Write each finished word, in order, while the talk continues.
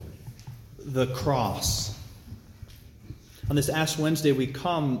the cross. On this Ash Wednesday, we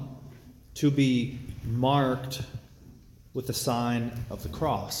come to be marked with the sign of the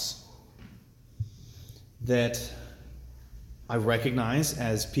cross that I recognize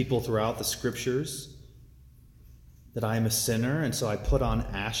as people throughout the Scriptures that I am a sinner, and so I put on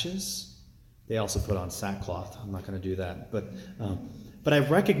ashes. They also put on sackcloth. I'm not going to do that. But I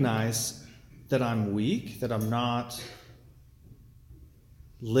recognize that I'm weak, that I'm not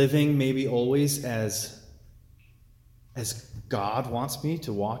living maybe always as God wants me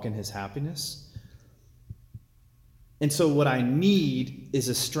to walk in his happiness. And so what I need is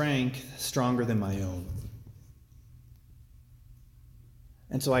a strength stronger than my own.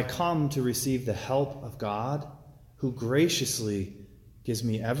 And so I come to receive the help of God, who graciously gives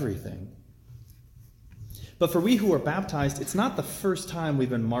me everything. But for we who are baptized, it's not the first time we've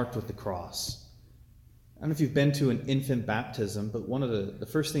been marked with the cross. I don't know if you've been to an infant baptism, but one of the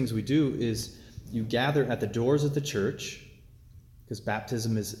first things we do is you gather at the doors of the church, because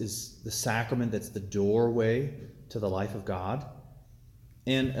baptism is the sacrament that's the doorway to the life of God.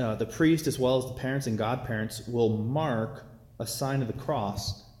 And the priest, as well as the parents and godparents, will mark a sign of the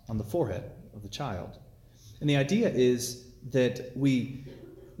cross on the forehead of the child. And the idea is that we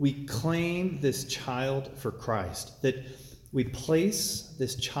claim this child for Christ, that we place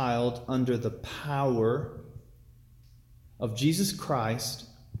this child under the power of Jesus Christ,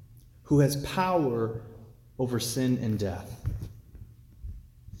 who has power over sin and death.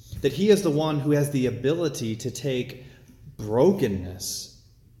 That he is the one who has the ability to take brokenness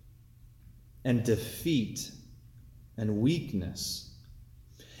and defeat and weakness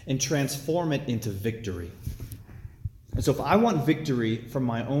and transform it into victory. And so if I want victory from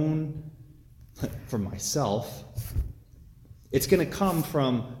myself, it's going to come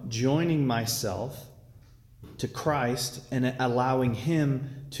from joining myself to Christ and allowing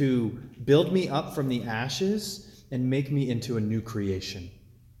him to build me up from the ashes and make me into a new creation.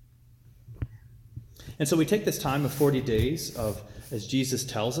 And so we take this time of 40 days of, as Jesus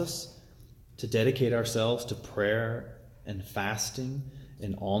tells us, to dedicate ourselves to prayer and fasting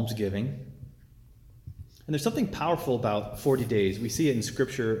and almsgiving. And there's something powerful about 40 days. We see it in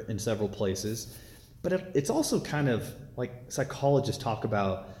Scripture in several places, but it's also kind of like psychologists talk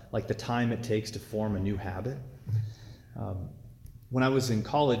about, like the time it takes to form a new habit. When I was in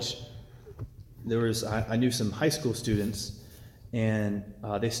college, I knew some high school students, and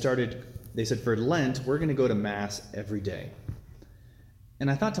they said, for Lent, we're going to go to Mass every day. And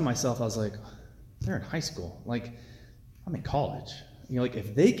I thought to myself, I was like, they're in high school. Like, I'm in college. Like,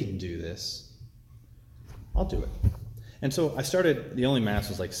 if they can do this, I'll do it. And so I started, the only Mass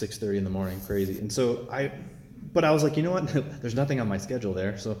was like 6:30 in the morning, crazy. And so I was like, you know what? There's nothing on my schedule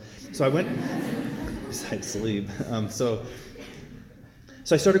there. So I went, besides sleep. So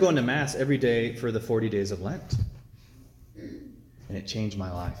I started going to Mass every day for the 40 days of Lent. And it changed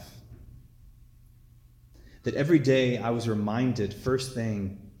my life. That every day I was reminded, first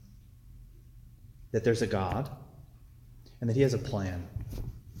thing, that there's a God and that he has a plan.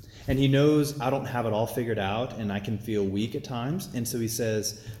 And he knows I don't have it all figured out and I can feel weak at times. And so he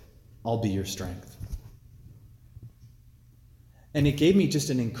says, I'll be your strength. And it gave me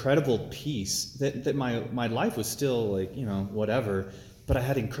just an incredible peace that my life was still like, whatever, but I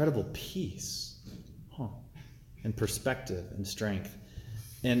had incredible peace and perspective and strength.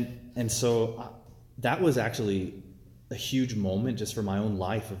 And so that was actually a huge moment just for my own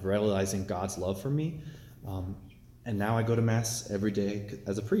life of realizing God's love for me. And now I go to Mass every day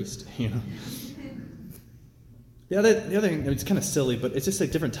as a priest, The other thing, it's kind of silly, but it's just a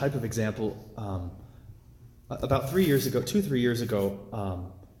different type of example. About 3 years ago, 2-3 years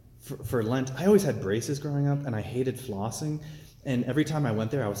ago, for Lent, I always had braces growing up, and I hated flossing. And every time I went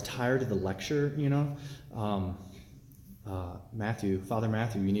there, I was tired of the lecture, Father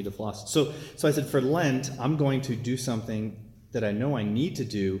Matthew, you need to floss. So I said, for Lent, I'm going to do something that I know I need to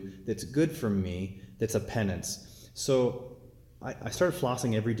do that's good for me, that's a penance. So I started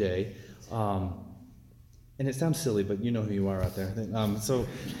flossing every day. And it sounds silly, but you know who you are out there.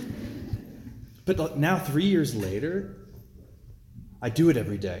 But now 3 years later, I do it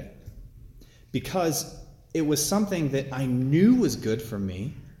every day. Because it was something that I knew was good for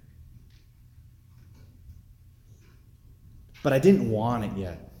me, but I didn't want it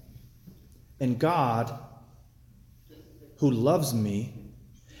yet. And God, who loves me,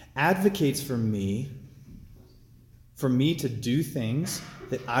 advocates for me to do things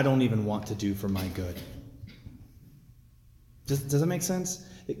that I don't even want to do for my good. Does that make sense?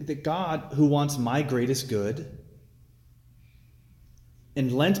 That God, who wants my greatest good,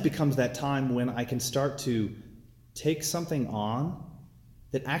 and Lent becomes that time when I can start to take something on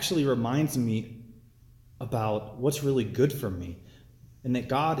that actually reminds me about what's really good for me, and that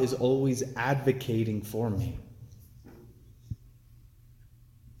God is always advocating for me.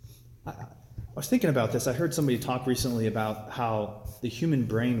 I was thinking about this. I heard somebody talk recently about how the human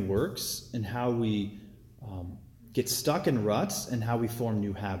brain works and how we get stuck in ruts and how we form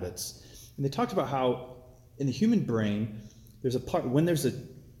new habits. And they talked about how in the human brain, there's a part when there's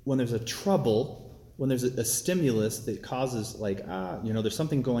a trouble, when there's a stimulus that causes there's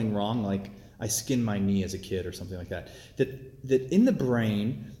something going wrong, like I skinned my knee as a kid or something like that. That in the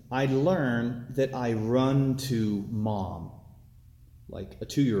brain, I learn that I run to mom, like a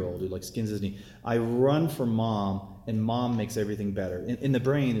 2-year-old who skins his knee. I run for mom, and mom makes everything better. In the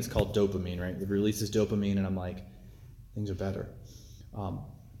brain, it's called dopamine, right? It releases dopamine, and I'm like, things are better.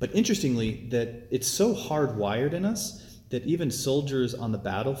 But interestingly, that it's so hardwired in us that even soldiers on the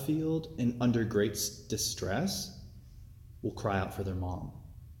battlefield and under great distress will cry out for their mom.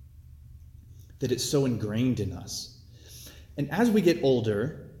 That it's so ingrained in us. And as we get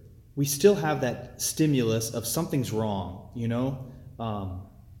older, we still have that stimulus of something's wrong,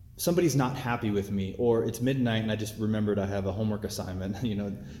 somebody's not happy with me, or it's midnight and I just remembered I have a homework assignment,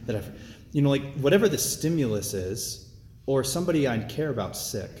 whatever the stimulus is, or somebody I care about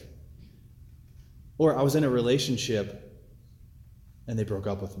sick, or I was in a relationship and they broke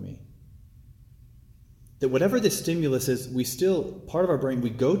up with me. That whatever the stimulus is, we still, part of our brain,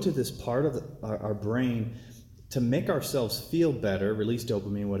 we go to this part of our brain to make ourselves feel better, release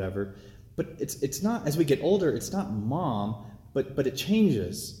dopamine, whatever. But it's not, as we get older, it's not mom, but it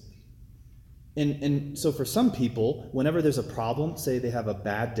changes. And so for some people, whenever there's a problem, say they have a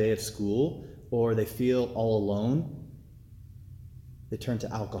bad day at school, or they feel all alone, they turn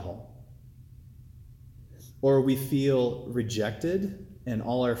to alcohol. Or we feel rejected and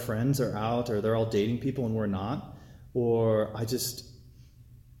all our friends are out, or they're all dating people and we're not. Or I just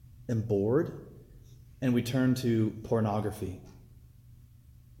am bored, and we turn to pornography.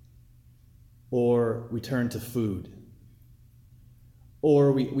 Or we turn to food.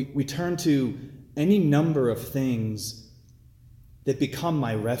 Or we turn to any number of things that become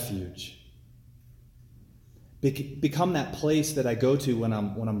my refuge. Become that place that I go to when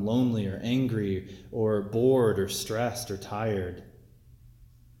I'm lonely or angry or bored or stressed or tired.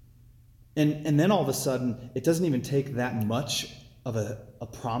 And then all of a sudden, it doesn't even take that much of a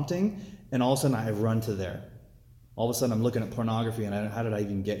prompting, and all of a sudden I run to there. All of a sudden I'm looking at pornography and how did I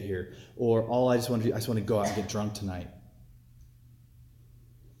even get here? Or I just want to go out and get drunk tonight.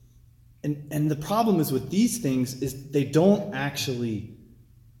 And the problem is with these things is they don't actually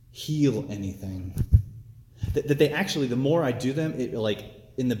heal anything. That they actually, the more I do them, it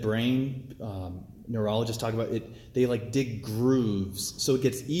in the brain, neurologists talk about it, they dig grooves, so it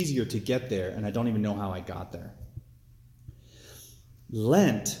gets easier to get there, and I don't even know how I got there.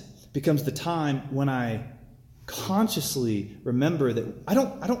 Lent becomes the time when I consciously remember that I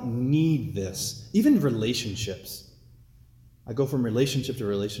don't need this. Even relationships. I go from relationship to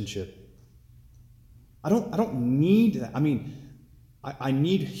relationship. I don't need that. I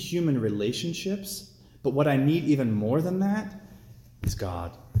need human relationships. But what I need even more than that is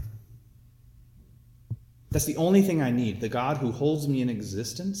God. That's the only thing I need. The God who holds me in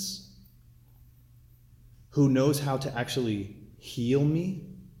existence, who knows how to actually heal me,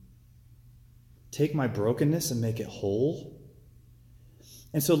 take my brokenness and make it whole.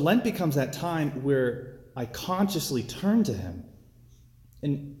 And so Lent becomes that time where I consciously turn to him.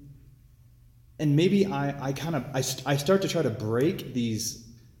 And maybe I start to try to break these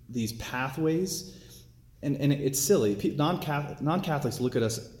pathways. And it's silly. Non-Catholics look at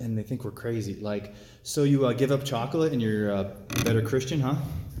us and they think we're crazy. So you give up chocolate and you're a better Christian, huh?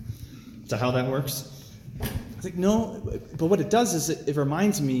 Is that how that works? It's no, but what it does is it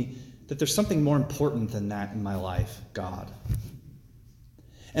reminds me that there's something more important than that in my life, God.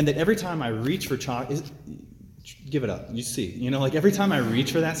 And that every time I reach for chocolate, give it up, you see. Every time I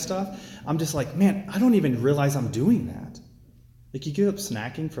reach for that stuff, I'm just man, I don't even realize I'm doing that. You give up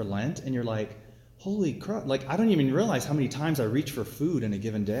snacking for Lent and you're like, holy crap, I don't even realize how many times I reach for food in a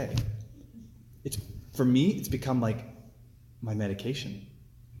given day. For me, it's become my medication.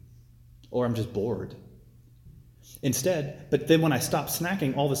 Or I'm just bored. But then when I stop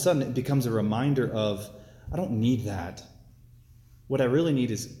snacking, all of a sudden it becomes a reminder of, I don't need that. What I really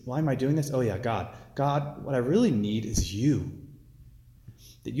need is, why am I doing this? Oh yeah, God. God, what I really need is you.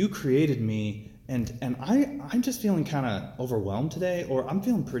 That you created me. And I'm just feeling kind of overwhelmed today, or I'm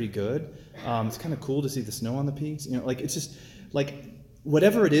feeling pretty good. It's kind of cool to see the snow on the peaks. It's just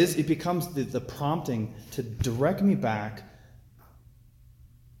whatever it is, it becomes the prompting to direct me back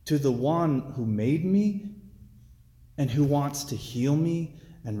to the one who made me and who wants to heal me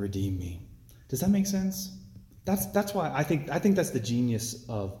and redeem me. Does that make sense? That's why I think that's the genius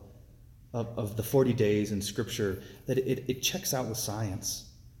of the 40 days in Scripture, that it checks out with science,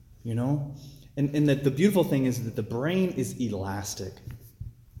 you know? And that the beautiful thing is that the brain is elastic.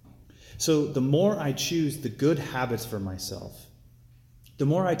 So the more I choose the good habits for myself, the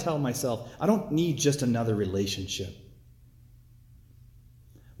more I tell myself, I don't need just another relationship.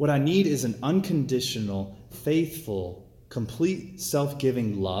 What I need is an unconditional, faithful, complete,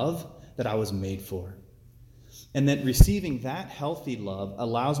 self-giving love that I was made for. And that receiving that healthy love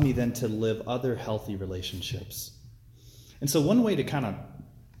allows me then to live other healthy relationships. And so one way to kind of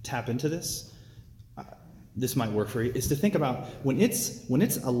tap into this might work for you, is to think about when it's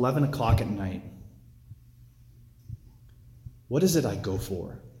 11 o'clock at night, what is it I go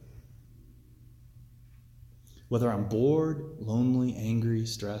for? Whether I'm bored, lonely, angry,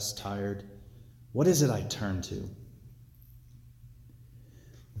 stressed, tired, what is it I turn to?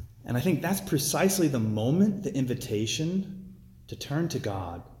 And I think that's precisely the moment, the invitation to turn to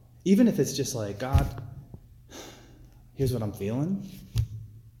God. Even if it's just like, God, here's what I'm feeling.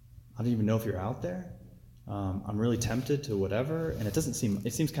 I don't even know if you're out there. I'm really tempted to whatever, and it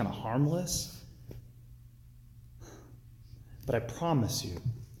seems kind of harmless. But I promise you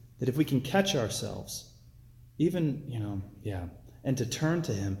that if we can catch ourselves, even, and to turn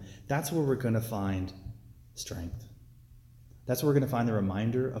to him, that's where we're going to find strength. That's where we're going to find the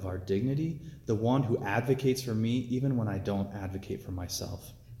reminder of our dignity, the one who advocates for me even when I don't advocate for myself.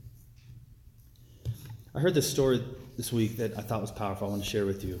 I heard this story this week that I thought was powerful. I want to share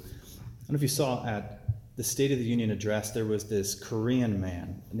with you. I don't know if you saw at the State of the Union address, there was this Korean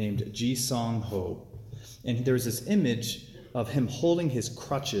man named Ji Song-ho. And there was this image of him holding his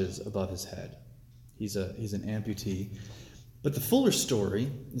crutches above his head. He's an amputee. But the fuller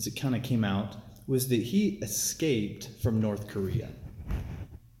story, as it kind of came out, was that he escaped from North Korea.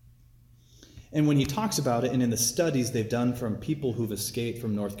 And when he talks about it, and in the studies they've done from people who've escaped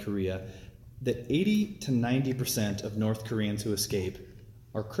from North Korea, that 80 to 90% of North Koreans who escape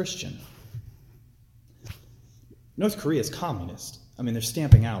are Christian. North Korea is communist. I mean, they're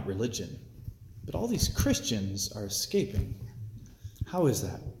stamping out religion. But all these Christians are escaping. How is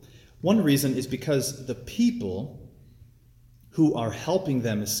that? One reason is because the people who are helping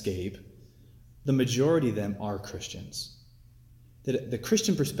them escape, the majority of them are Christians. The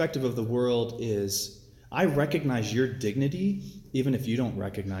Christian perspective of the world is, I recognize your dignity, even if you don't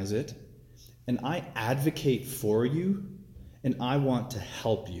recognize it, and I advocate for you, and I want to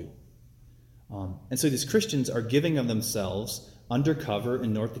help you. And so these Christians are giving of themselves undercover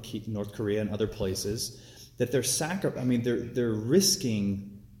in North Korea and other places, that they're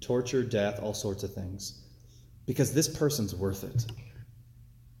risking torture, death, all sorts of things, because this person's worth it.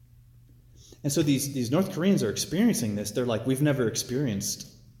 And so these North Koreans are experiencing this. They're like, we've never experienced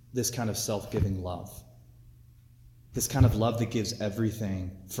this kind of self-giving love. This kind of love that gives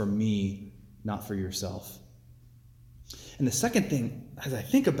everything for me, not for yourself. And the second thing, as I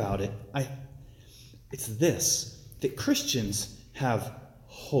think about it, it's this, that Christians have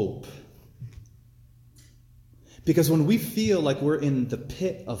hope. Because when we feel like we're in the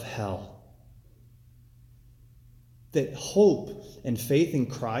pit of hell, that hope and faith in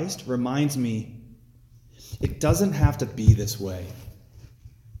Christ reminds me it doesn't have to be this way.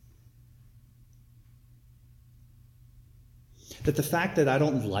 That the fact that I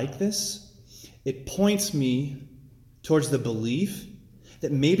don't like this, it points me towards the belief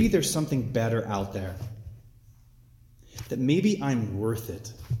that maybe there's something better out there. That maybe I'm worth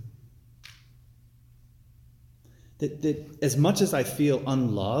it. That as much as I feel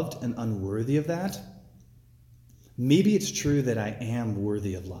unloved and unworthy of that, maybe it's true that I am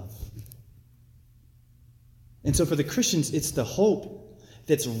worthy of love. And so for the Christians, it's the hope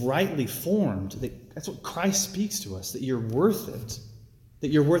that's rightly formed. That's what Christ speaks to us, that you're worth it, that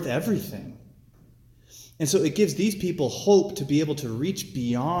you're worth everything. And so it gives these people hope to be able to reach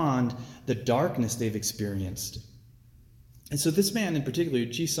beyond the darkness they've experienced. And so this man in particular,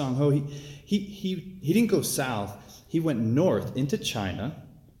 Ji Song-ho, he didn't go south. He went north into China,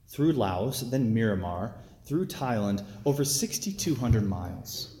 through Laos, then Myanmar, through Thailand, over 6,200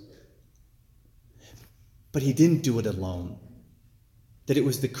 miles. But he didn't do it alone. That it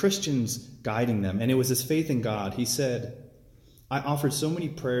was the Christians guiding them, and it was his faith in God. He said, I offered so many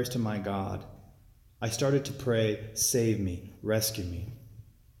prayers to my God. I started to pray, save me, rescue me.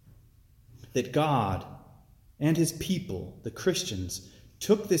 That God and his people, the Christians,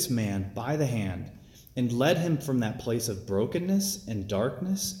 took this man by the hand and led him from that place of brokenness and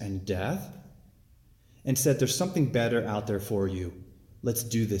darkness and death and said, there's something better out there for you. Let's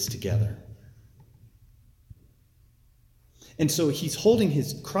do this together. And so he's holding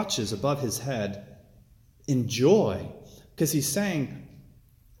his crutches above his head in joy, because he's saying,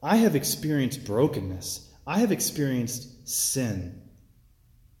 I have experienced brokenness. I have experienced sin.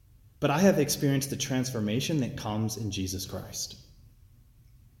 But I have experienced the transformation that comes in Jesus Christ.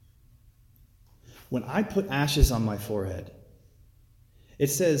 When I put ashes on my forehead,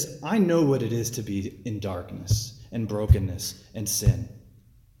 it says, I know what it is to be in darkness and brokenness and sin.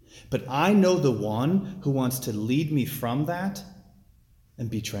 But I know the one who wants to lead me from that and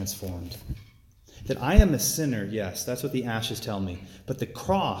be transformed. That I am a sinner, yes, that's what the ashes tell me. But the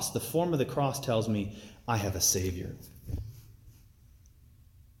cross, the form of the cross tells me I have a Savior.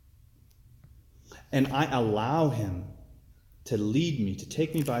 And I allow him to lead me, to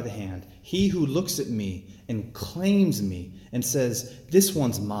take me by the hand. He who looks at me and claims me and says, this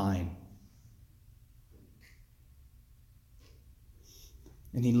one's mine.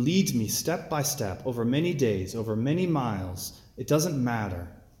 And he leads me step by step over many days, over many miles. It doesn't matter.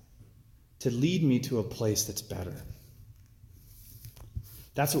 To lead me to a place that's better.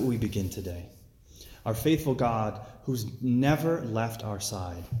 That's what we begin today. Our faithful God who's never left our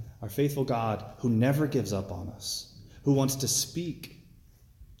side. Our faithful God who never gives up on us. Who wants to speak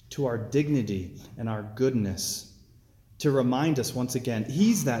to our dignity and our goodness. To remind us once again,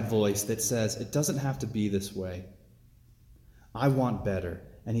 he's that voice that says, it doesn't have to be this way. I want better.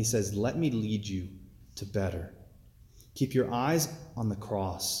 And he says, let me lead you to better. Keep your eyes on the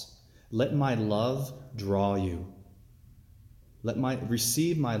cross. Let my love draw you.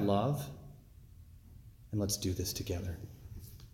 Receive my love, and let's do this together.